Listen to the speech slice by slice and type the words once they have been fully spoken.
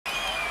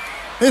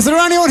Is there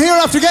anyone here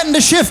after getting the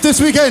shift this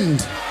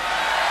weekend?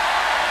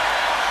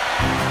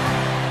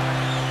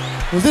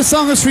 Well, this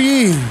song is for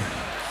you.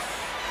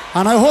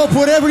 And I hope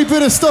with every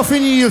bit of stuff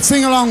in you, you'll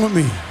sing along with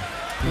me.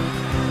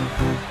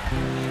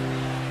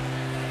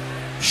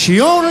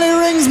 She only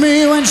rings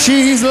me when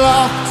she's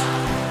locked,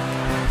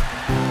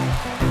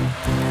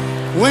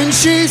 when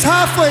she's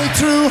halfway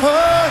through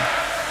her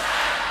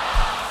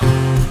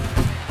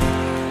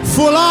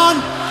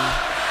full-on,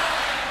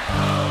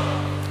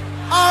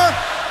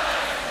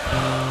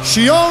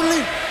 she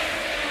only...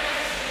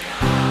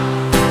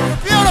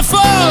 Beautiful!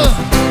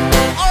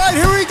 Alright,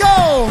 here we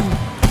go.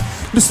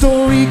 The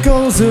story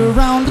goes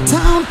around the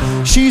town.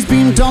 She's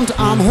been dumped,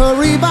 I'm her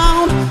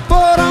rebound,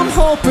 but I'm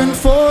hoping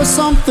for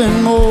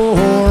something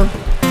more.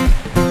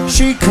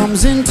 She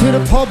comes into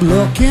the pub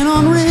looking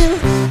unreal.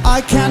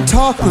 I can't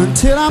talk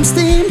until I'm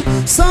steamed.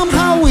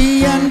 Somehow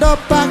we end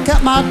up back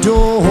at my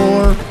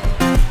door.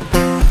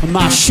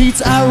 My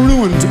sheets are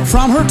ruined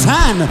from her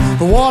tan.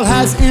 The wall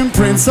has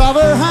imprints of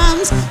her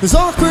hands. There's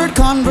awkward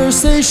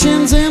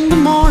conversations in the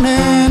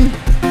morning.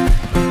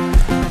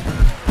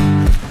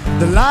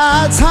 The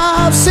lads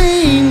have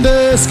seen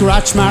the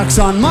scratch marks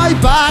on my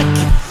back.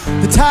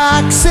 The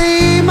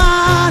taxi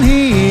man,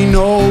 he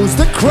knows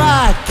the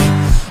crack.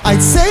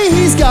 I'd say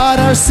he's got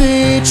our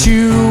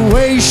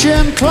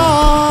situation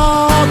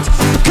clocked.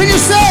 Can you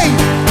sing?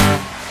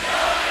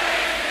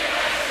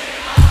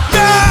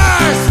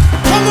 Yes!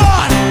 Come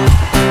on!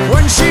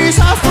 When she's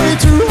halfway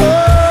through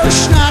her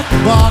snack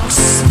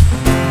box,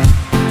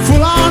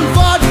 full on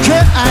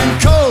vodka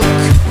and coke,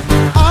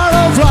 our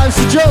love life's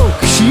a joke.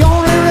 She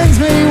only rings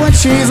me when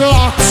she's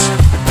locked.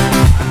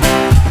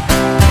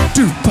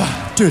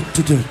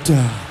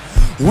 Do-ba-do-do-do-do.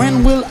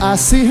 When will I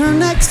see her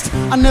next?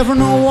 I never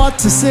know what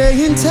to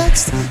say in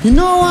text. You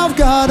know I've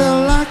got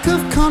a lack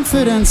of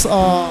confidence.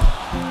 Oh,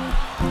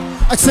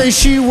 I'd say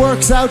she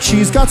works out,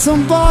 she's got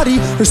some body.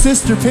 Her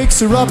sister picks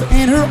her up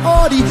in her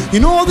Audi. You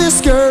know this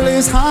girl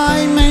is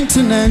high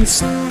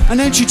maintenance. And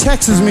then she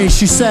texts me,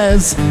 she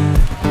says,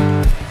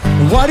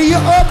 what are you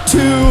up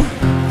to?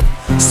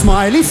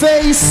 Smiley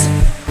face.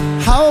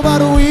 How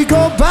about we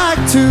go back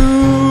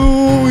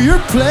to your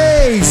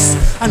place?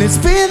 And it's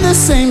been the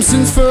same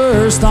since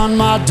first on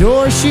my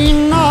door she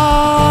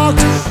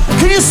knocked.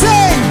 Can you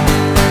sing?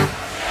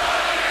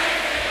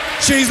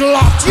 She's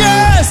locked.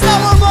 Yes,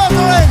 that one more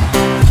time.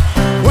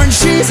 When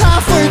she's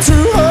halfway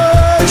through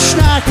her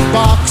snack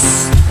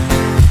box,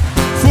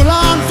 full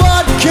on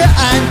vodka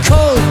and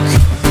coke,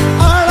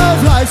 our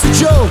love life's a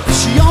joke.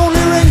 She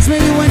only rings me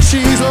when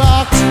she's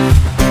locked.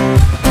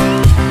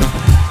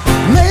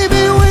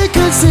 Maybe we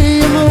could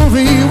see a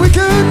movie. We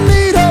could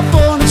meet up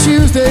on a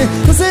Tuesday.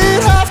 Does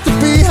it have to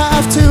be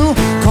half two?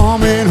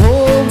 Coming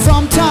home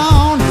from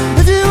town.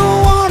 If you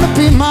wanna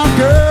be my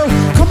girl,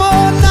 come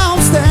on now,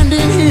 I'm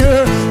standing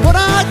here. But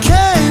I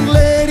can't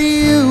let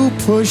you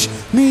push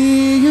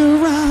me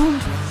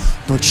around.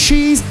 But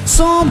she's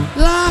some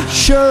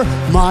lasher,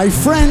 my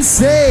friend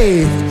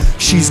say.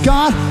 She's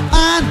got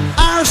an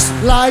arse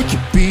like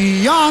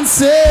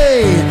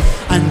Beyonce,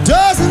 and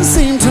doesn't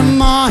seem to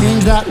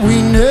mind that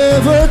we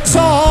never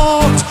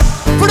talked.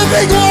 For the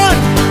big one!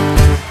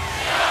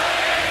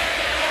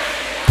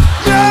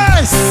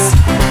 Yes!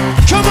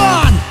 Come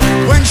on!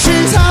 When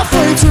she's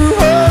halfway through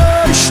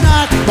her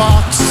snack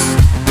box,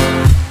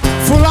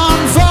 full on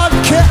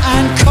vodka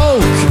and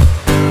coke,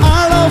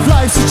 our love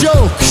life's a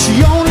joke.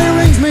 She only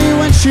rings me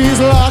when she's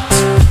locked.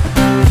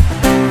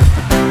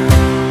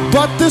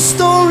 But the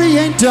story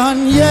ain't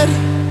done yet.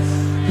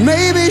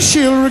 Maybe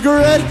she'll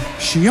regret.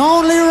 She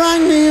only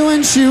rang me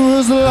when she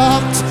was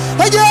locked.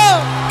 Thank you!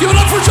 Give it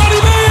up for Johnny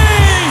B!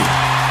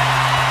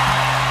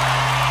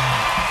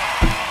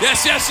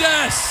 Yes, yes,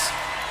 yes!